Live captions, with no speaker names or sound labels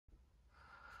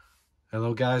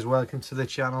Hello guys, welcome to the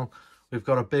channel. We've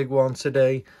got a big one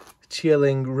today,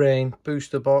 Chilling Rain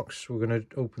booster box. We're going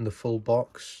to open the full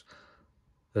box.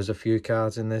 There's a few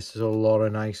cards in this. There's a lot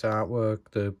of nice artwork.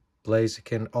 The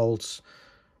Blaziken Alts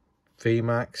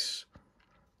VMAX.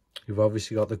 You've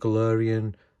obviously got the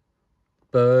Galarian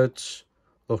birds,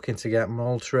 looking to get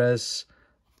Moltres.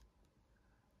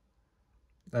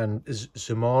 And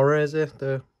Zamora, is it?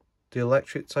 The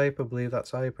electric type, I believe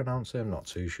that's how you pronounce it. I'm not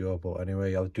too sure, but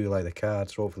anyway, I do like the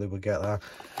cards. Hopefully we'll get that.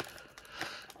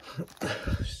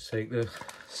 Just take the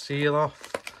seal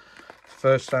off.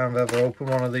 First time I've ever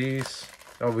opened one of these.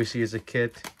 Obviously as a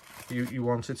kid you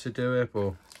wanted to do it,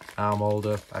 but I'm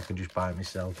older, I can just buy it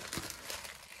myself.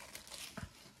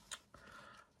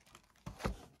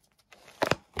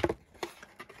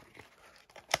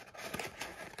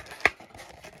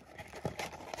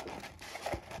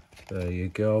 There you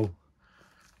go.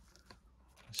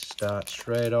 Start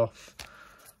straight off.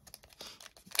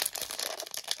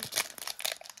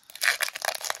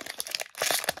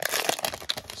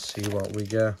 See what we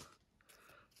get.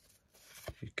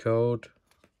 Your code.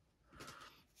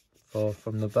 4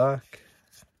 from the back.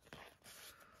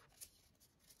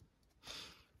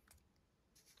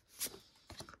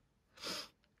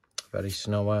 Very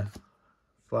snowy.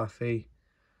 Fluffy.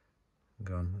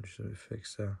 Hang on, just let me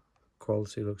fix that.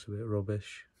 Quality looks a bit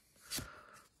rubbish.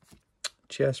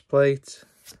 Chest plate,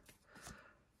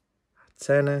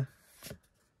 Tenor,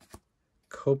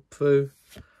 Cubfu,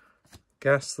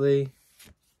 Ghastly,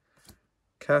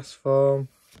 Castform,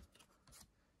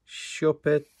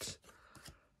 Shuppet,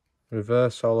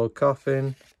 Reverse Holo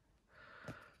Coffin,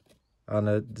 and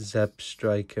a Zeb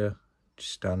Striker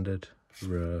standard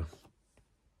rare.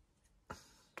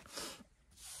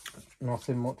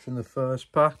 Nothing much from the first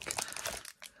pack.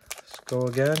 Let's go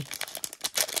again.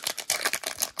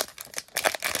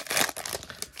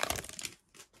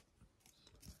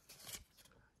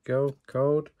 Go,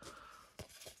 code.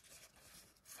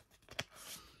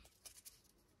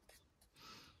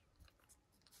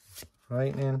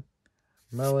 Lightning,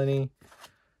 Melanie,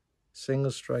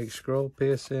 Single Strike Scroll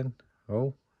Piercing.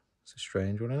 Oh, it's a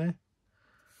strange one, isn't it?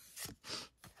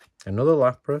 Another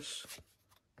Lapras,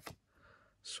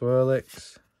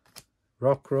 Swirlix,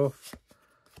 Rockruff,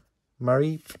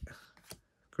 Mareep,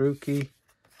 Grookey,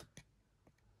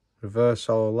 Reverse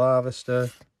Holo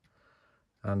Larvester,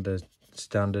 and a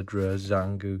standard rare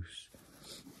Zangoose.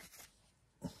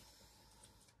 I'll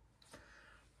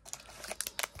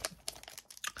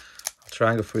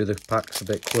try and go through the packs a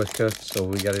bit quicker so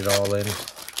we get it all in.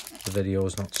 The video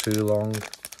is not too long.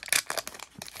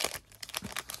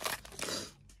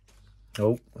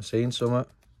 Oh, I've seen something.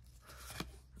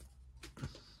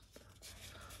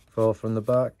 4 from the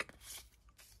back.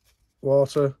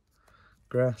 Water,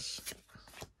 Grass,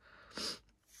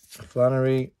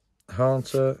 Flannery,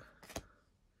 Haunter,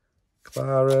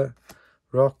 Clara,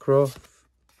 Rockruff,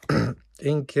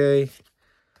 Inkay,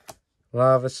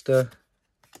 Larvester,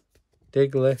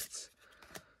 Diglett,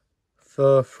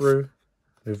 Furfru,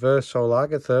 Reverse Holo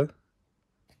Agatha,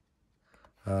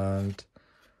 and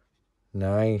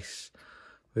nice,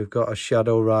 we've got a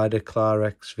Shadow Rider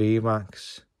Clarex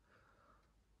VMAX.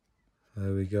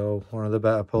 There we go, one of the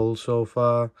better pulls so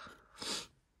far.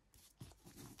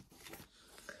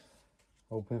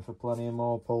 Hoping for plenty of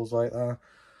more pulls like that.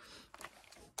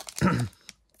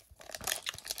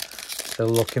 Still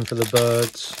looking for the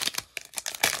birds.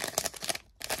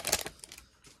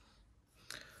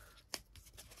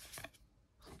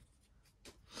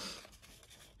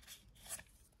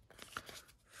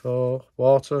 For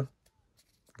water,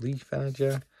 Leaf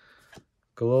Energy,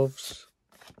 Gloves,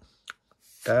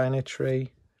 Dynatree,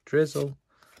 Drizzle,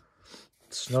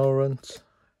 Snorunt,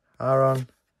 Aron,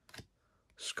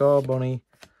 Scorbunny,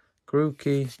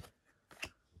 Grookey,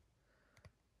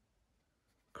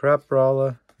 Crab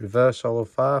Brawler, Reverse Holo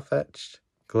Farfetch'd,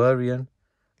 Galarian,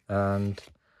 and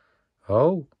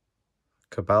oh,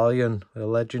 Cobalion, the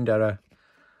legendary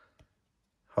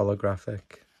holographic.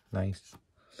 Nice.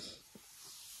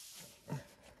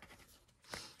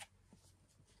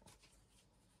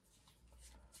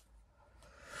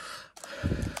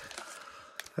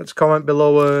 Let's comment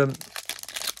below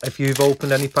if you've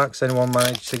opened any packs, anyone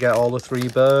managed to get all the 3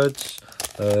 birds,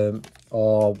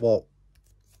 or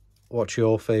what's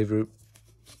your favourite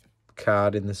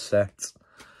card in the set.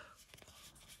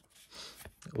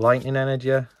 Lightning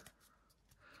Energy,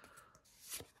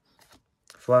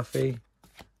 Fluffy,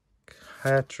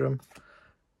 Hatchram,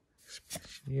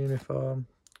 Uniform,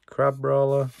 Crab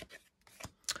Brawler,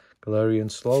 Galarian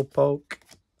Slowpoke,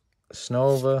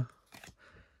 Snova,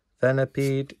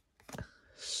 Venipede,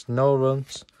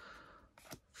 Snorunt,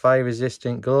 Fire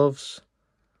Resistant Gloves,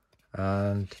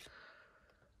 and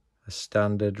a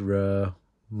standard rare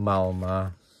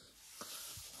Malma.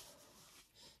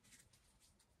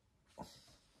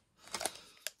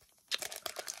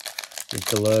 The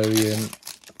Galarian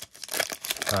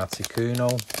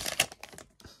Articuno.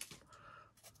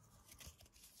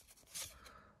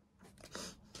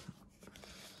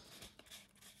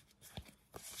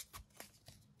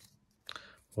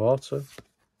 Water.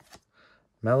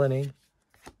 Melanie.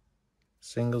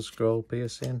 Single scroll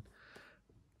piercing.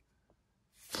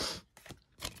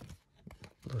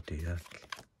 Bloody heck.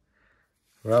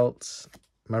 Ralts.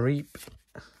 Mareep.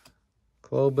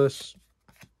 Clobus.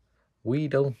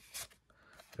 Weedle.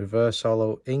 Reverse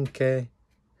holo Inkay.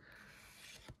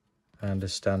 And a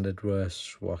standard rare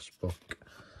Swashbuck.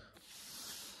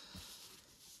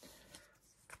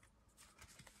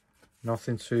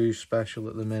 Nothing too special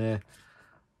at the minute.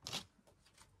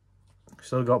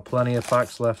 Still got plenty of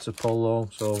packs left to pull though,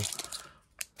 so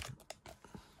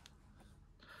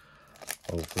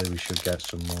hopefully we should get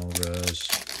some more rares.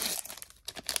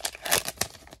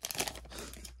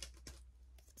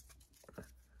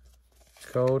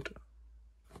 Code.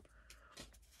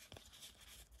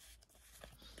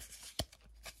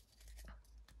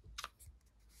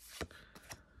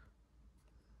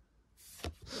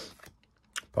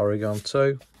 Porygon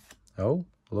 2. Oh,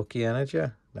 Lucky Energy.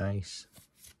 Nice.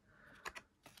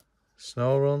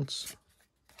 Snorunt.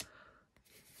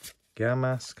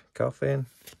 Gamask. Coffin.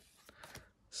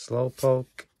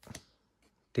 Slowpoke.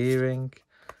 Deering.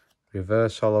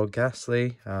 Reverse holo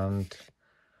Ghastly. And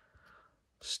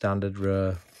standard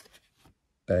rare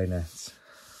Bayonet.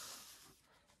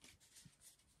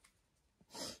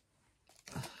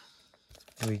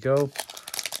 Here we go.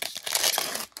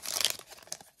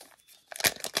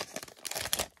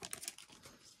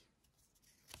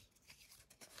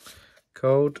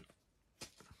 Code.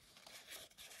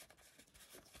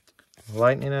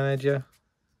 Lightning Energy.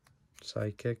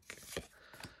 Psychic.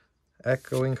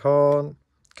 Echoing Horn.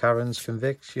 Karen's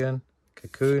Conviction.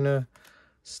 Kakuna.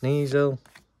 Sneasel.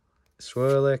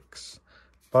 Swirlix.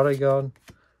 Porygon.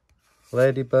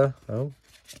 Ladybird. Oh,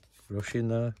 rushing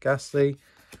there. Ghastly.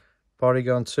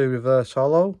 Porygon 2 reverse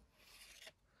holo.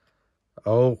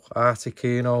 Oh,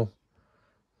 Articuno.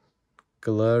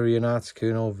 Galarian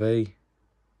Articuno V.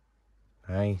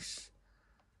 Nice.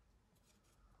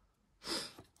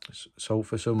 So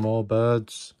for some more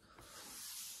birds.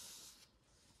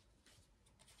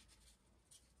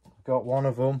 Got one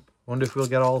of them. Wonder if we'll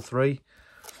get all three.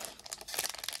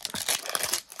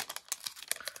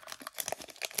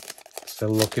 Still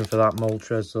looking for that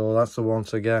Moltres though. That's the one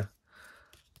to get.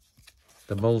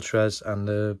 The Moltres and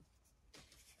the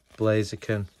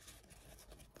Blaziken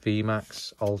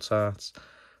VMAX Altarts.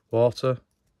 Water.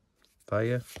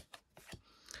 Fire.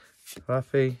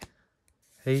 Raffy.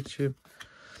 Hachu.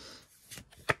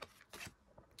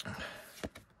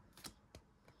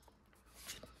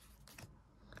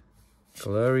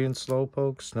 Galarian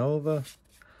Slowpoke. Snova.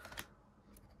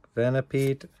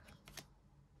 Venipede.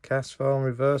 Castform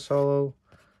reverse holo.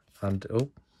 And oh,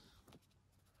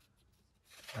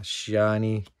 a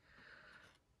shiny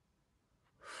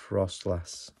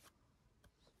Frostlass.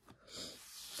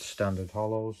 Standard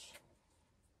holos.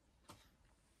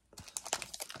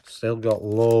 Still got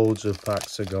loads of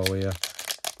packs to go here.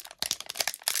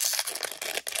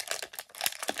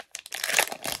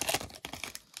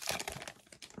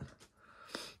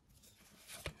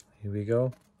 Here we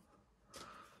go.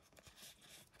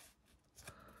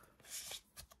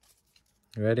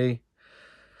 Ready?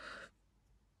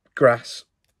 Grass.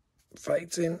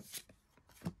 Fighting.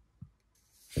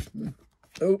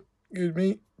 Oh, excuse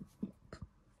me.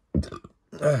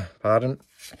 Pardon.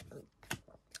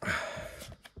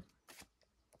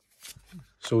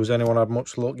 So has anyone had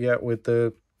much luck yet with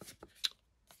the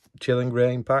Chilling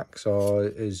Rain packs, or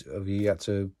have you yet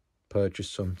to purchase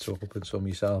some to open some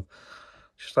yourself?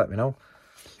 Just let me know.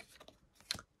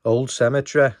 Old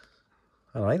Cemetery.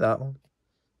 I like that one.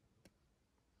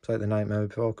 It's like the Nightmare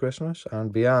Before Christmas.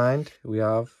 And behind we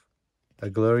have a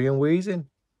Galarian Weezing.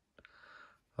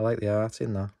 I like the art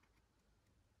in that.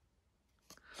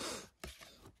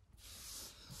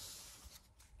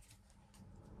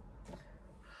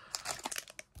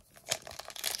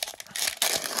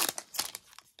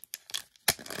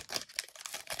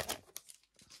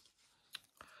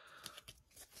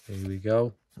 Here we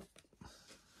go.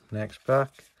 Next pack.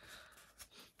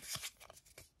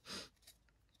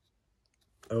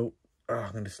 Oh,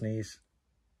 I'm going to sneeze.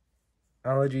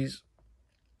 Allergies.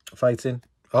 Fighting.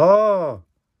 Oh,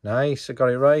 nice. I got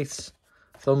it right.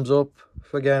 Thumbs up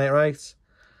for getting it right.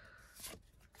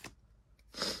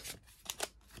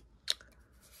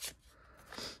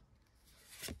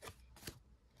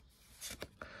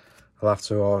 I'll have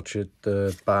to order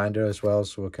the binder as well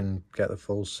so we can get the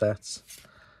full set.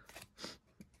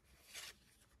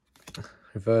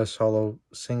 Reverse holo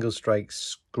single strike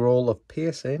scroll of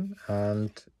piercing,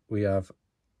 and we have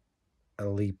a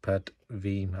Leaped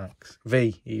V Max.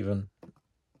 V even.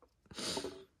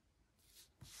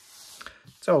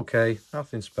 It's okay,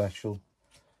 nothing special.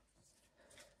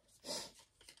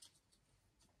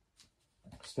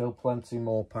 Still plenty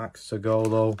more packs to go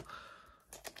though.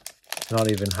 Not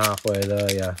even halfway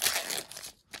there yet.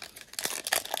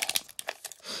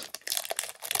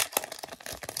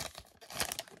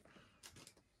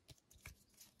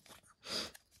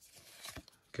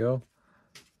 Go.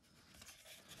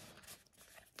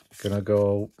 Gonna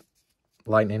go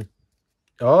lightning.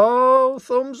 Oh,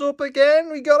 thumbs up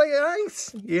again. We got it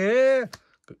right. Yeah.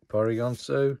 Porygon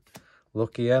 2.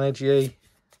 Lucky Energy.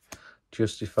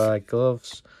 Justified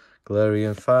Gloves.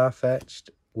 Galarian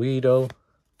Farfetch'd. Weedle.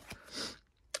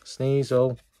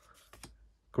 Sneasel.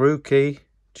 Grookey.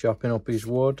 Chopping up his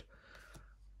wood.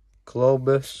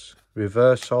 Globus.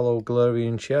 Reverse holo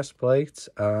Galarian Chestplate.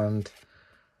 And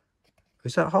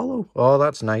is that holo? Oh,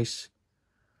 that's nice.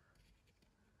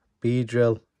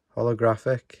 Beedrill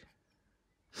holographic.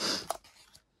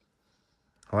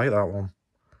 I like that one.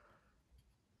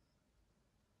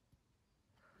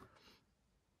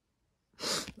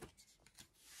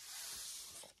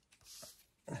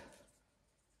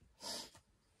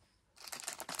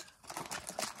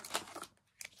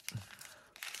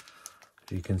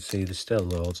 You can see there's still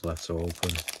loads left to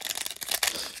open.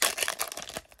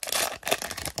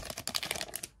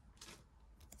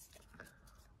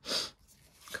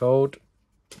 Code.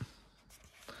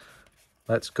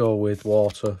 Let's go with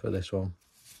water for this one.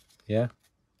 Yeah.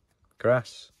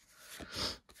 Grass.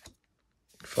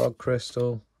 Fog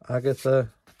Crystal. Agatha.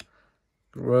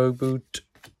 Roboot.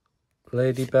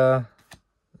 Ladybar.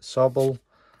 Sobble.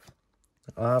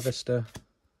 Harvester.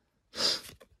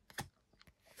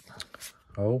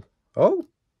 Oh. Oh!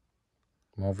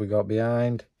 What have we got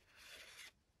behind?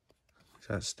 Is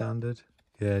that standard?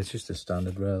 Yeah, it's just a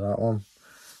standard rare, that one.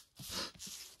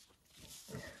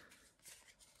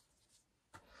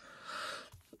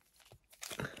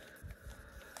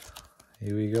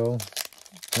 Here we go.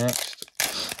 Next.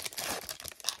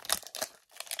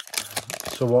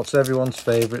 So what's everyone's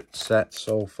favourite set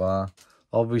so far?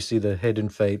 Obviously the Hidden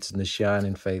Fates and the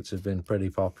Shining Fates have been pretty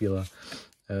popular.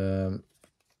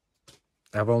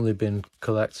 I've only been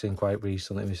collecting quite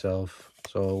recently myself,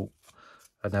 so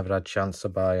I've never had a chance to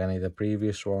buy any of the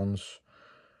previous ones.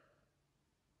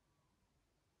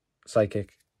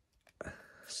 Psychic.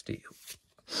 Steel.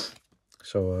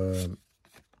 So,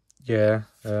 yeah,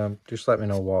 just let me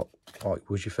know what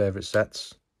was your favourite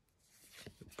sets.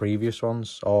 Previous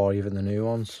ones, or even the new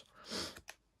ones.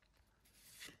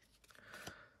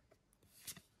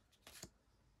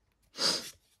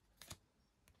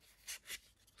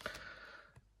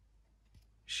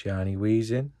 Shiny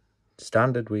Weezing,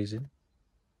 standard Weezing,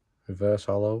 reverse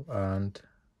holo, and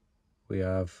we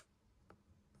have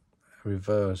a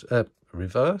reverse, a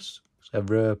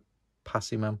rare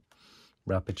Passimam,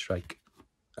 Rapid Strike.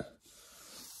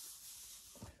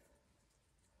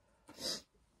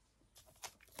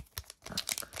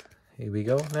 Here we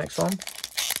go, next one.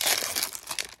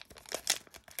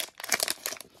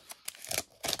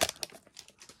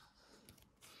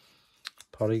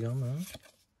 Porygon,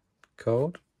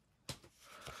 code.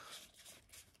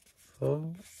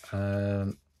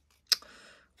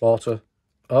 Water.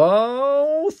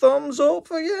 Oh, thumbs up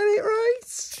for getting it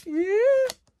right. Yeah.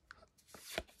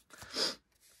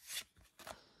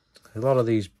 A lot of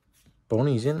these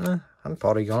bunnies, isn't there? And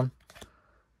Porygon.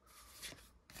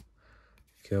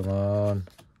 Come on.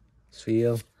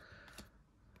 Sphere.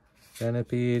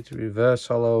 Venipede. Reverse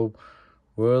holo.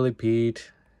 Whirlipede.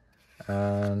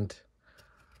 And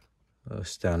a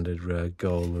standard rare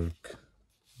Golurk.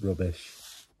 Rubbish.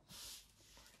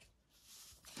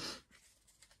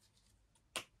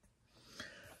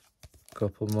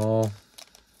 Couple more.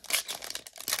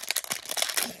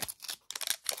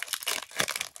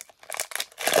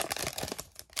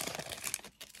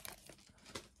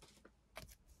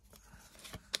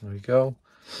 There we go.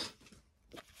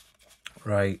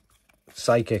 Right.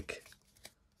 Psychic.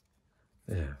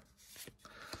 Yeah.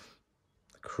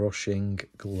 Crushing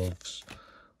Gloves.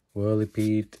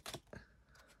 Whirlipede.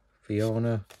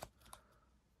 Fiona.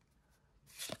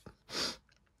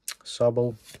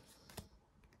 Sobble.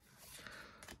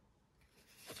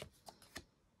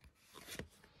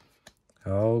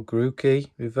 Oh,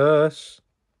 Grookey, reverse,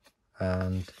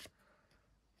 and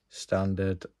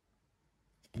standard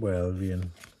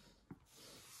Welvian.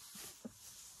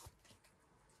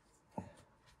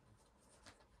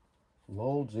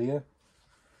 Loads here.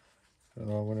 Don't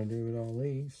know what I'm going to do with all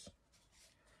these.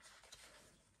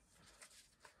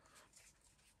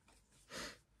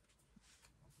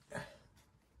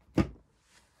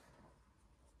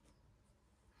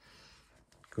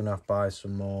 Gonna have to buy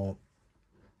some more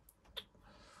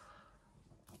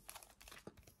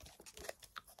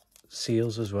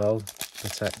seals as well,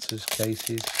 protectors,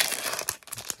 cases.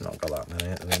 Not got that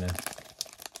many at the minute.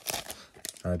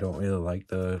 I don't really like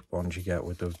the ones you get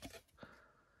with the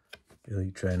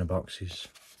elite trainer boxes.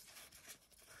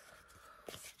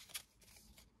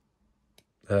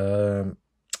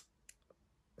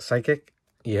 Psychic,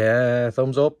 yeah,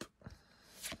 thumbs up.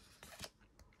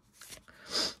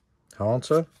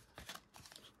 Haunter,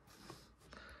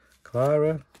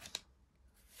 Clara,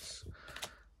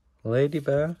 Lady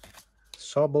Bear,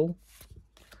 Sobble,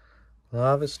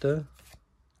 Larvester,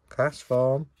 Class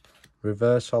Form,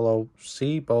 Reverse Hollow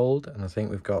Seabold, and I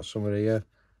think we've got somebody here.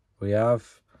 We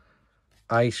have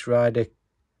Ice Rider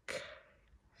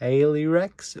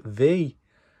Calyrex V.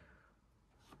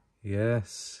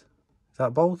 Yes. Is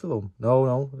that both of them?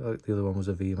 No, the other one was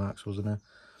a VMAX, wasn't it?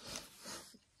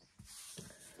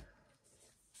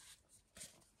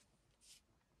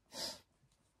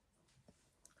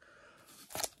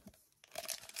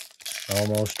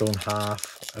 Almost done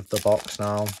half of the box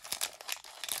now.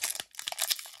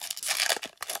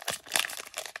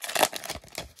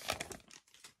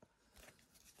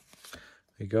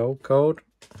 There you go, code.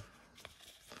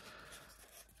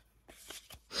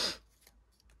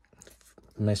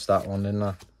 Missed that one, didn't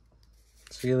I?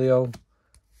 Celio,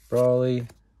 Brawley,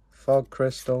 Fog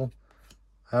Crystal,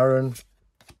 Aaron,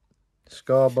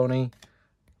 Scarbunny,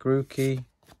 Grookey,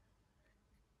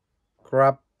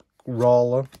 Crab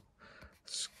Roller,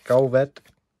 Scovet.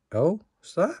 Oh,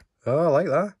 what's that? Oh, I like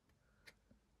that.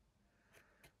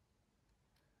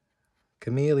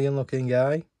 Chameleon looking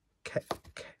guy.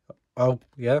 Oh,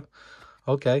 yeah.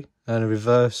 Okay. And a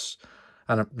reverse,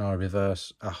 and not a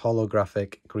reverse, a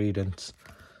holographic Greedent.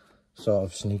 Sort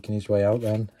of sneaking his way out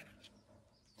then.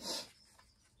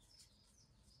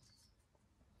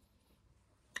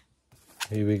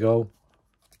 Here we go.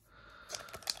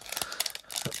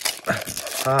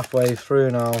 Halfway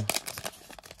through now.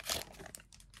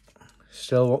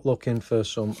 Still looking for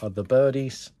some of the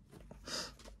birdies.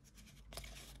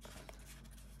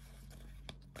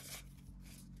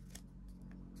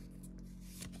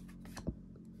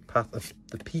 Path of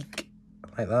the Peak,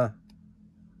 like that.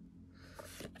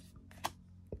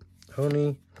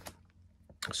 Honey,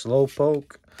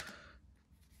 Slowpoke,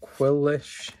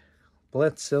 Quillish,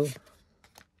 Blitzel,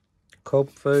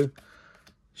 Cubfu,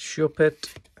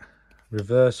 Shuppet,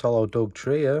 Reverse Hollow Dug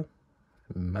Trio,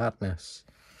 Madness,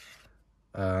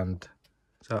 and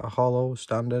is that a hollow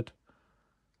standard?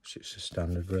 It's a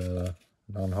standard rare,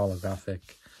 non-holographic.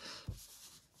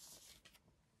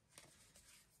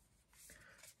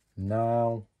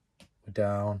 Now we're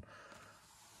down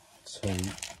to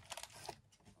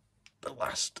the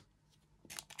last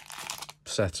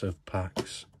set of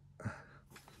packs.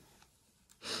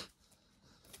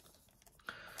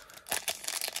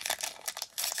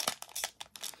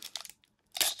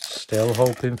 Still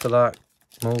hoping for that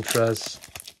Moltres.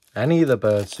 Any of the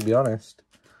birds, to be honest.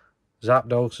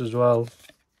 Zapdos as well.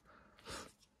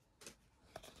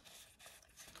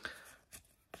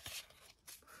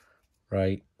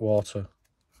 Right, water.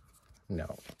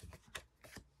 No.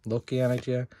 Lucky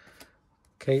Energy.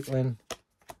 Caitlin.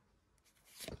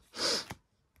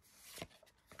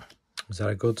 Is that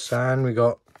a good sign? We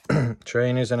got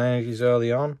trainers and energies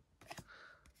early on.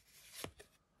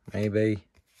 Maybe.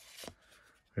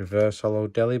 Reverse Hollow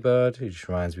Delibird. He just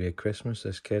reminds me of Christmas,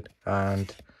 this kid.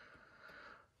 And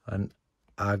an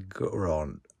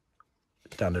Aggron.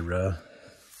 Standard rare.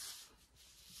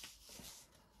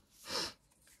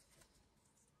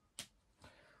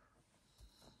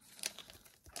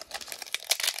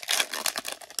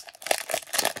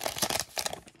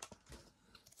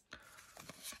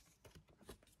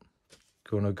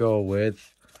 Gonna go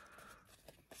with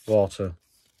water.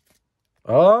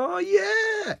 Oh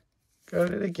yeah,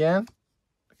 got it again.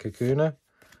 Kakuna,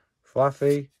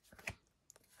 Fluffy,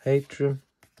 Hatrim,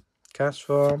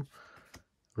 Castform,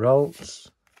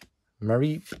 Ralts,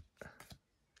 Mareep,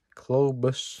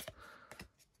 Clobus,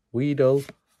 Weedle,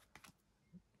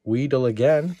 Weedle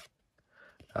again,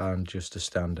 and just a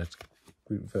standard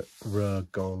rare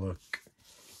Golurk.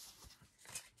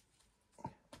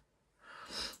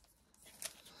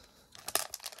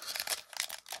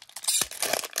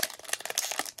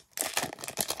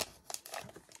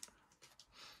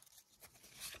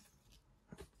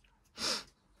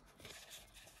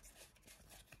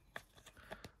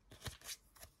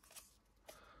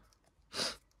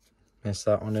 Missed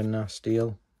that one in there.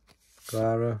 Steel,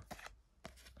 Clara,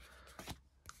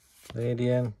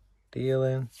 Ladian,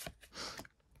 Dealing,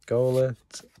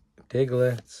 Golet,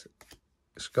 Diglett,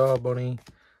 Scarbunny.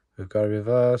 We've got a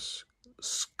reverse,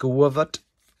 Squavet,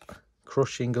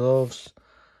 Crushing Gloves,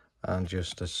 and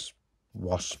just a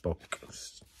Wasp book,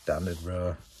 standard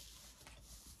rare,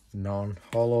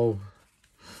 non-holo.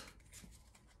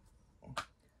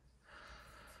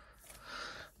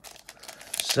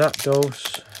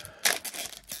 Zapdos,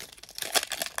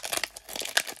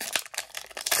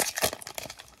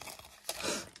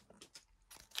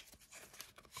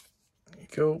 there you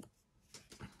go.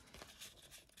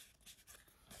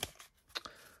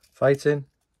 Fighting,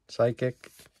 Psychic,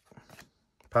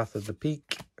 Path of the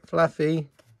Peak, Fluffy,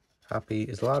 Happy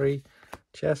is Larry,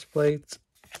 Chestplate,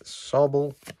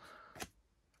 Sobble,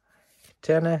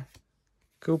 Tenor,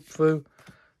 Koopfu,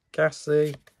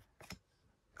 Cassie,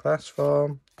 Class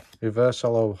Form, Reverse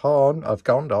Hollow Horn of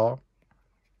Gondor,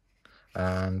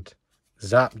 and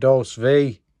Zapdos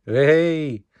V.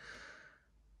 Hey!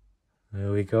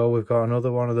 There we go, we've got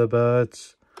another one of the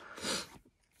birds.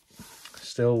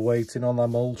 Still waiting on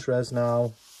them Ultras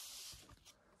now.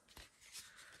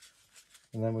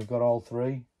 And then we've got all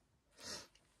three.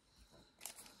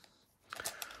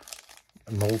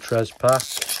 An Ultras pack.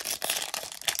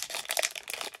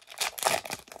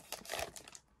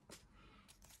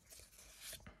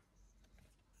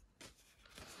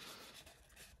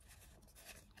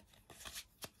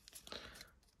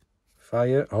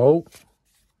 Fire. Oh,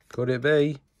 could it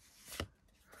be?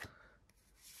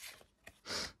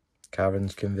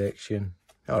 Karen's Conviction.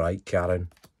 Alright, Karen.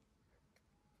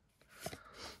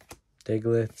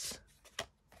 Diglett.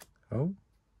 Oh,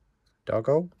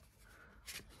 Doggo.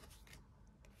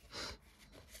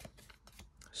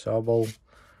 Sobble.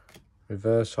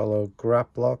 Reverse Hollow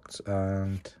Graplocked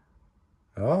and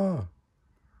oh,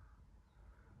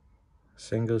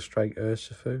 Single Strike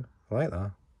Urshifu. I like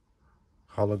that.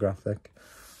 Holographic.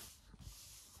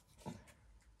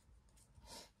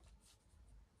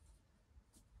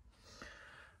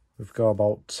 We've got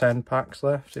about 10 packs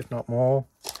left, if not more.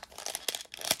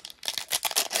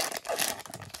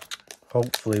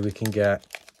 Hopefully we can get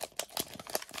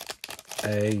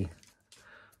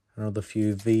another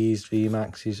few V's,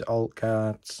 VMAXs, alt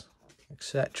cards,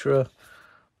 etc.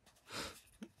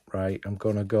 Right, I'm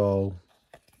gonna go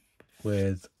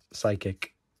with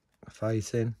Psychic,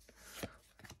 Fighting,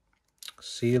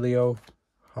 Celio,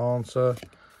 Haunter,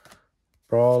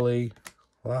 Brawly,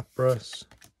 Lapras,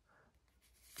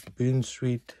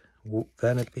 Boonsweet,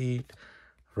 Venipede,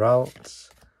 Ralts,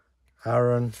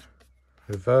 Aaron,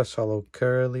 Reverse Hollow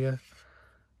Curlier,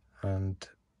 and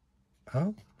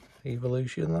oh,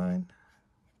 Evolution Line.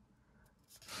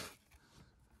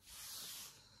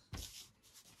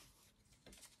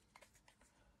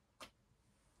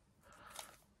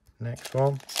 Next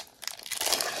one.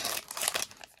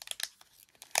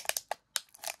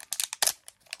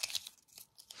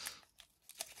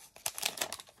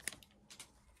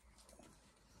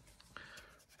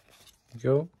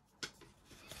 Go.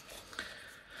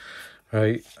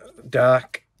 Right,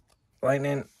 Dark,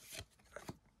 Lightning,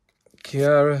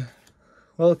 Kiara,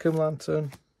 Welcome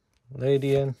Lantern,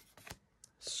 Ladian,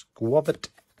 Squabbit,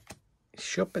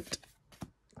 Shuppet,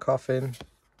 Coffin,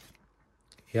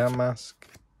 Yamask,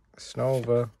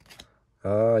 Snova.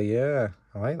 Oh yeah,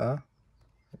 I like that.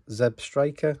 Zeb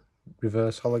Striker,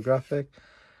 Reverse Holographic,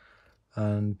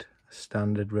 and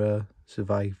Standard Rare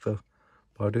Survivor.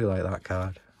 But I do like that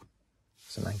card.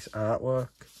 It's a nice artwork.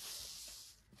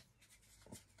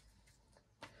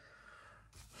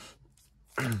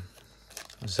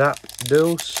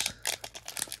 Zapdos,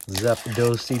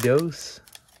 Zapdosey-Dose,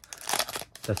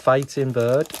 the Fighting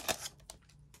Bird,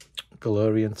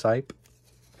 Galarian type,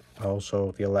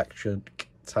 also the electric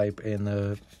type in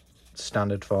the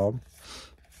standard form.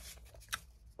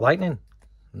 Lightning,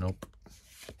 nope.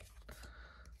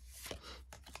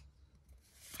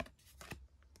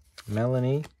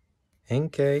 Melanie,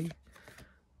 Inkay,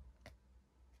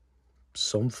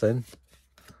 something,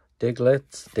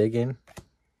 Diglett, Digging,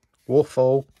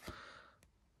 Woofle,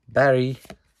 Berry,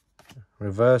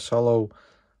 Reverse Hollow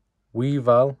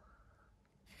Weavile,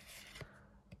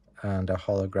 and a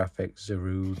holographic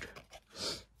Zarude.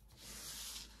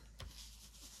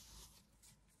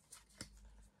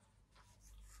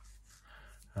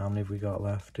 How many have we got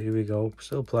left? Here we go.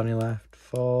 Still plenty left.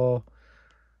 4,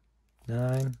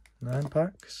 9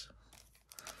 packs.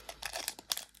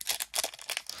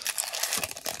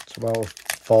 It's about a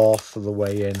fourth of the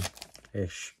way in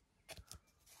ish.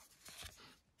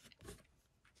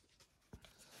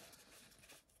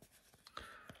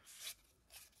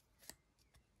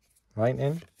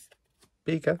 Lightning,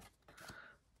 Beaker,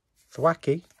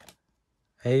 Thwacky,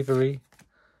 Avery,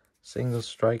 Single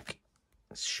Strike,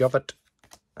 Shuppet,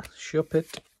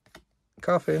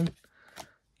 Coffin,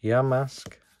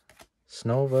 Yamask,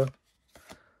 Snover,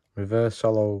 Reverse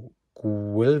Holo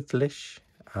Gwilflish,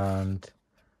 and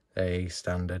a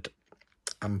standard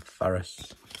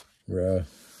Ampharos rare.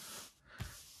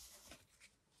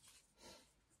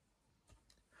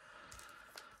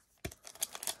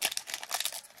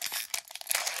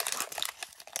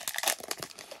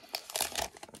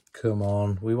 Come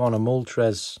on, we want a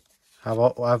Moltres.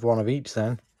 Have one of each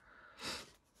then.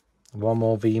 One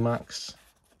more VMAX.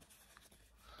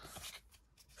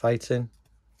 Fighting,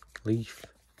 Leaf,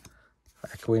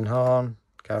 Echoing Horn,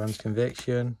 Karen's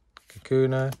Conviction,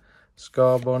 Kakuna,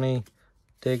 Scorbunny,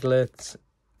 Diglett,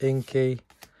 Inky,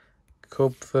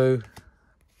 Cubfu,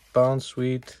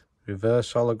 Bounsweed,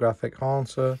 Reverse Holographic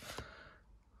Haunter,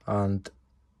 and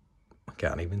I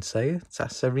can't even say it,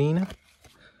 Tasserina.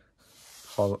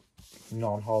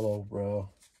 Non-holo bro.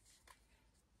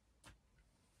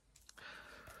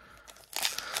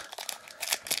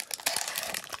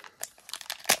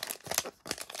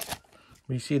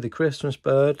 We see the Christmas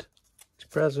bird, its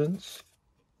presents,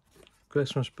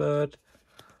 Christmas bird,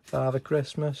 Father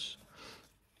Christmas,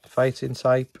 Fighting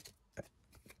Type,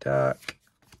 Dark,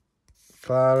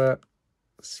 Clara,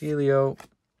 Celio,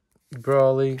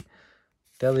 Brawly,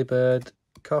 Delibird,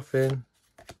 Coffin,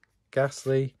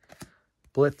 Ghastly,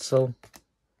 Blitzel,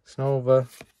 Snover,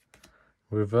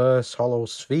 Reverse Holo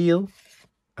Sphere,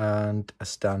 and a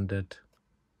standard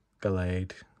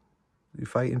Gallade. You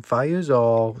fighting fires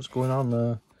or what's going on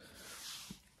there?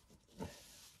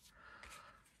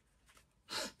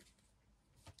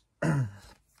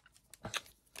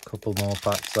 Couple more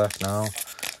packs left now.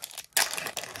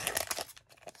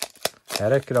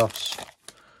 Heracross.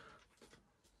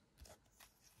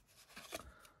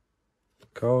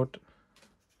 Code.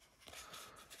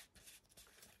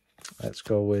 Let's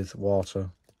go with water.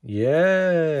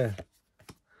 Yeah!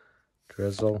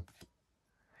 Drizzle.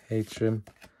 Hatrim.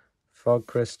 Fog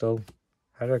Crystal.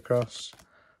 Heracross.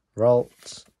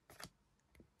 Ralt.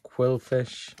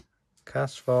 Quillfish.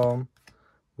 Castform.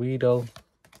 Weedle.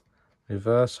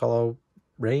 Reverse Holo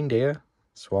Reindeer.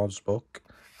 Swan's Book.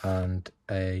 And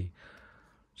a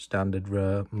standard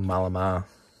rare Malamar.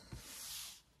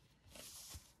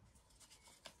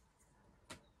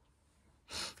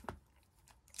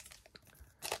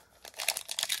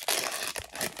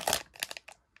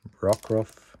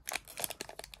 Rockruff.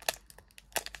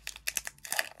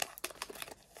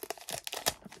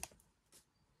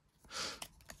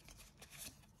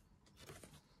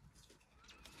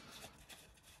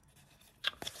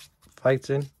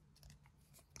 Fighting.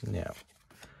 Yeah.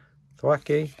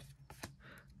 Thwacky.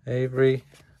 Avery.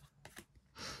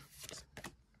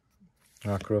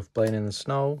 Rockruff playing in the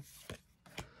snow.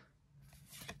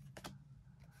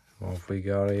 What have we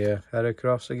got here?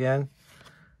 Heracross again.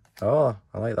 Oh,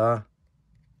 I like that.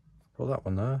 Put that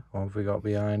one there. What have we got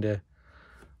behind it?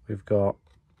 We've got...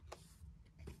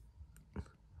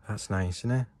 That's nice,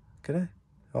 isn't it? Look at it.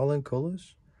 All in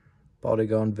colours.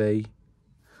 Polygon V.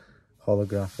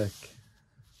 Holographic.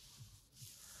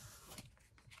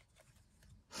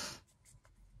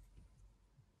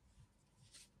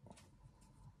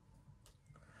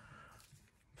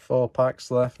 Four packs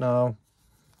left now.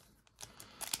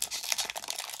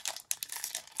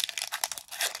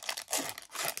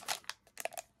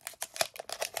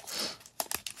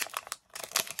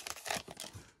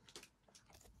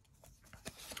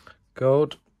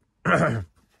 Code.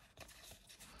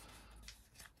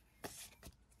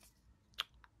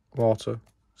 Water.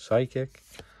 Psychic.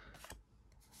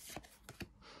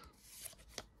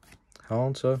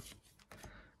 Haunter.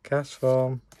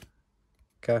 Castform.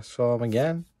 Castform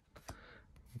again.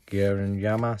 Garen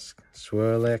Yamask.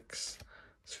 Swirlix.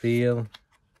 Sphere.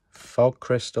 Fog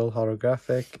Crystal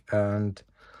Holographic. And...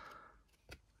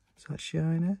 Is that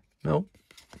shiny? No.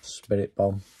 Spirit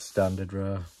Bomb. Standard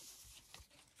rare.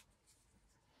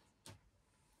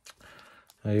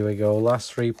 Here we go,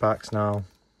 last 3 packs now.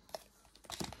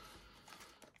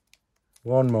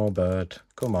 One more bird,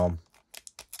 come on.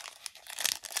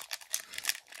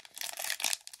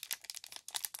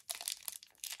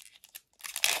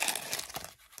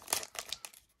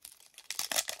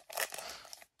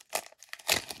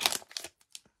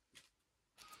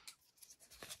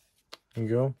 There you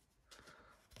go.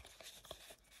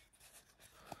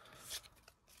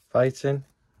 Fighting,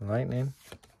 lightning.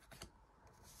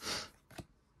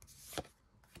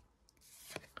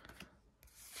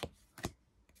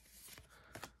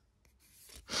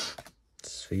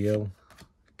 Sphere,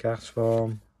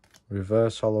 Castform,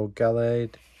 Reverse Holo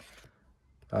Gallade,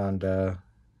 and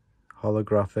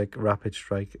holographic Rapid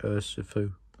Strike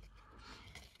Urshifu.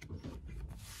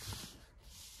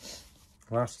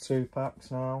 Last 2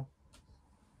 packs now.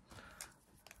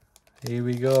 Here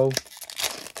we go.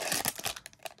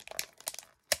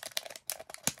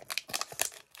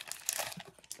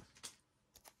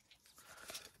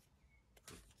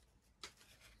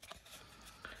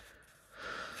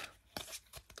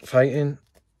 Fighting.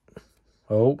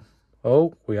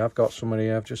 Oh, we have got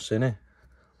somebody. I've just seen it.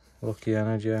 Lucky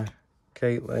Energy,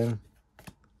 Caitlin,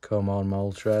 come on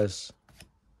Moltres,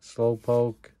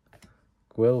 Slowpoke,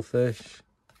 Quillfish,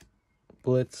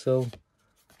 Blitzel,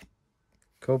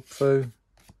 Cubfu,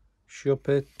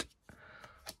 Shuppet,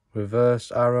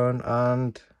 Reverse Aaron,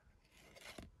 and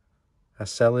a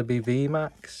Celebi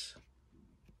VMAX.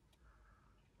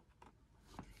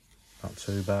 Not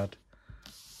too bad.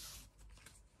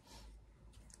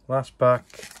 Last pack.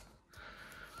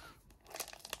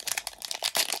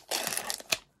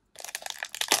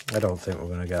 I don't think we're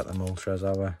going to get the Moltres,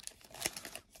 are we?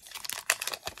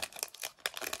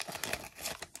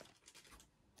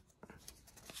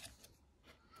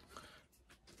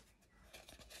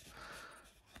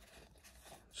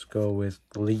 Let's go with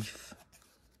Leaf,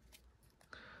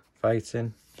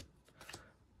 Fighting,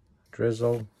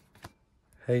 Drizzle,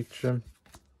 Hatrim,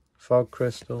 Fog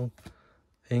Crystal,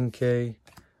 Inkay,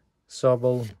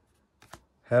 Sobble,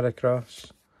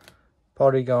 Heracross,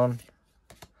 Porygon,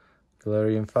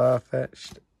 Galarian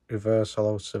Farfetch'd, Reverse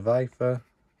Hollow Survivor,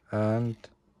 and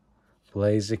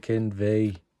Blaziken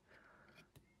V.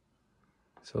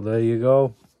 So there you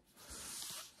go.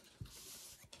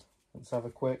 Let's have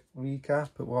a quick recap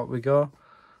at what we got.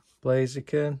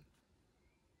 Blaziken,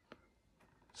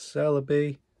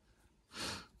 Celebi,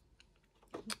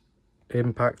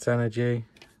 Impact Energy,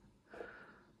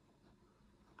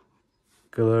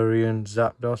 Galarian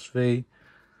Zapdos V,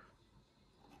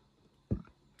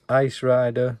 Ice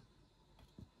Rider.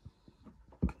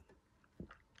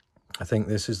 I think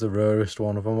this is the rarest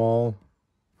one of them all.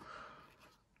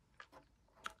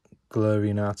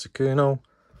 Galarian Articuno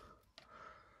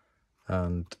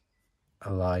and a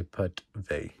Lipad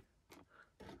V.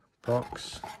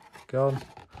 Box gone.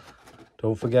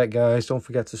 Don't forget, guys, don't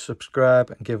forget to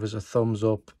subscribe and give us a thumbs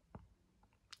up.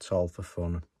 It's all for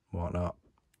fun and whatnot.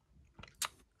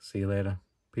 See you later.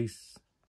 Peace.